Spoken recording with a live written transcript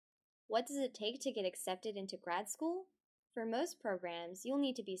What does it take to get accepted into grad school? For most programs, you'll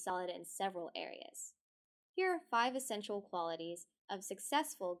need to be solid in several areas. Here are 5 essential qualities of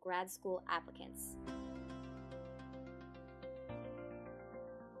successful grad school applicants.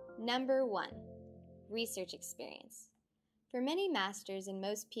 Number 1. Research experience. For many master's and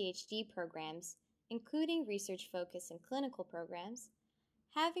most PhD programs, including research-focused and clinical programs,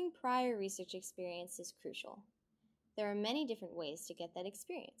 having prior research experience is crucial. There are many different ways to get that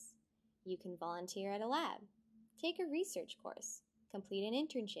experience. You can volunteer at a lab, take a research course, complete an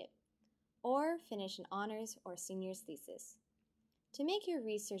internship, or finish an honors or senior's thesis. To make your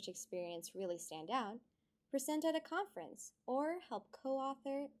research experience really stand out, present at a conference or help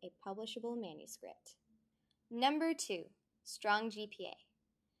co-author a publishable manuscript. Number 2. Strong GPA.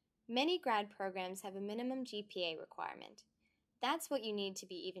 Many grad programs have a minimum GPA requirement. That's what you need to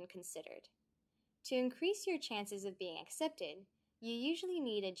be even considered. To increase your chances of being accepted, you usually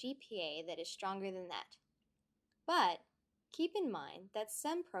need a GPA that is stronger than that. But keep in mind that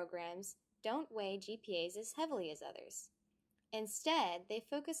some programs don't weigh GPAs as heavily as others. Instead, they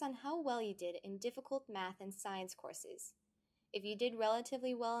focus on how well you did in difficult math and science courses. If you did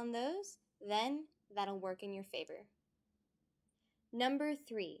relatively well in those, then that'll work in your favor. Number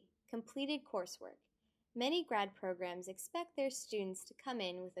 3. Completed coursework. Many grad programs expect their students to come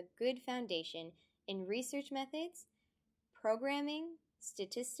in with a good foundation in research methods, programming,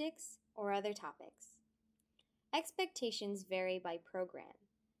 statistics, or other topics. Expectations vary by program,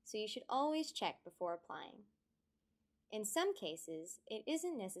 so you should always check before applying. In some cases, it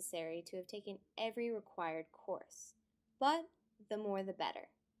isn't necessary to have taken every required course, but the more the better.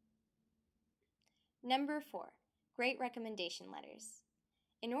 Number 4. Great recommendation letters.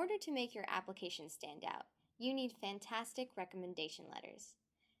 In order to make your application stand out, you need fantastic recommendation letters.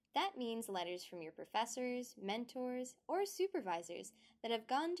 That means letters from your professors, mentors, or supervisors that have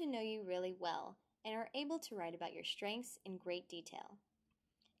gotten to know you really well and are able to write about your strengths in great detail.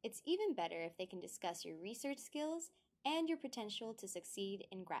 It's even better if they can discuss your research skills and your potential to succeed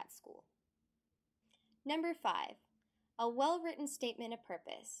in grad school. Number 5. A well-written statement of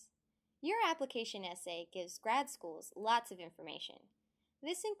purpose. Your application essay gives grad schools lots of information.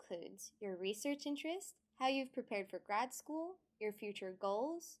 This includes your research interest, how you've prepared for grad school, your future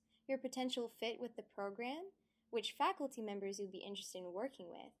goals, your potential fit with the program, which faculty members you'll be interested in working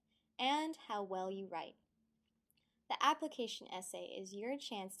with, and how well you write. The application essay is your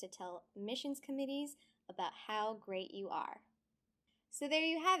chance to tell admissions committees about how great you are. So there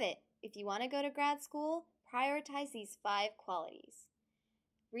you have it. If you want to go to grad school, prioritize these 5 qualities: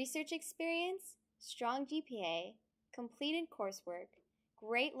 research experience, strong GPA, completed coursework,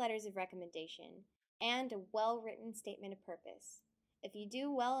 great letters of recommendation, and a well-written statement of purpose. If you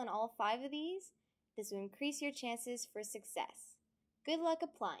do well in all 5 of these, this will increase your chances for success. Good luck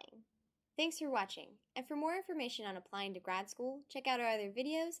applying. Thanks for watching, and for more information on applying to grad school, check out our other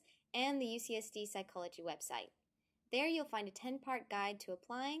videos and the UCSD Psychology website. There you'll find a 10-part guide to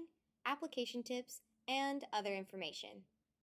applying, application tips, and other information.